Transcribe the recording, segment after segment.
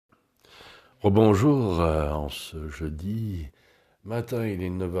Rebonjour, en ce jeudi matin, il est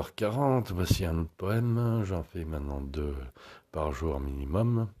 9h40. Voici un autre poème. J'en fais maintenant deux par jour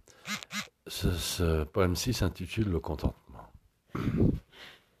minimum. Ce poème-ci s'intitule Le contentement.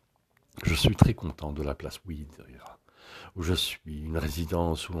 Je suis très content de la place Ouidrira, où je suis, une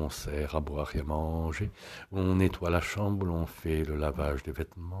résidence où l'on sert à boire et à manger, où l'on nettoie la chambre, où l'on fait le lavage des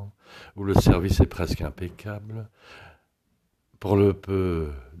vêtements, où le service est presque impeccable. Pour le peu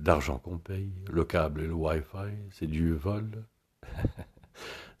d'argent qu'on paye, le câble et le Wi-Fi, c'est du vol.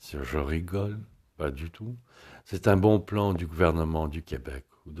 Je rigole, pas du tout. C'est un bon plan du gouvernement du Québec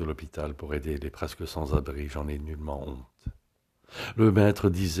ou de l'hôpital pour aider les presque sans-abri, j'en ai nullement honte. Le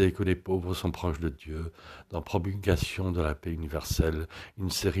maître disait que les pauvres sont proches de Dieu, dans Promulgation de la paix universelle, une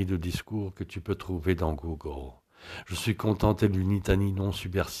série de discours que tu peux trouver dans Google. Je suis content et d'une litanie non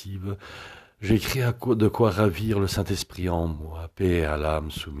subversive. J'écris de quoi ravir le Saint-Esprit en moi, paix à l'âme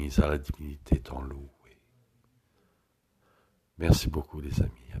soumise à la divinité tant louée. Merci beaucoup les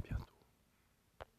amis, à bientôt.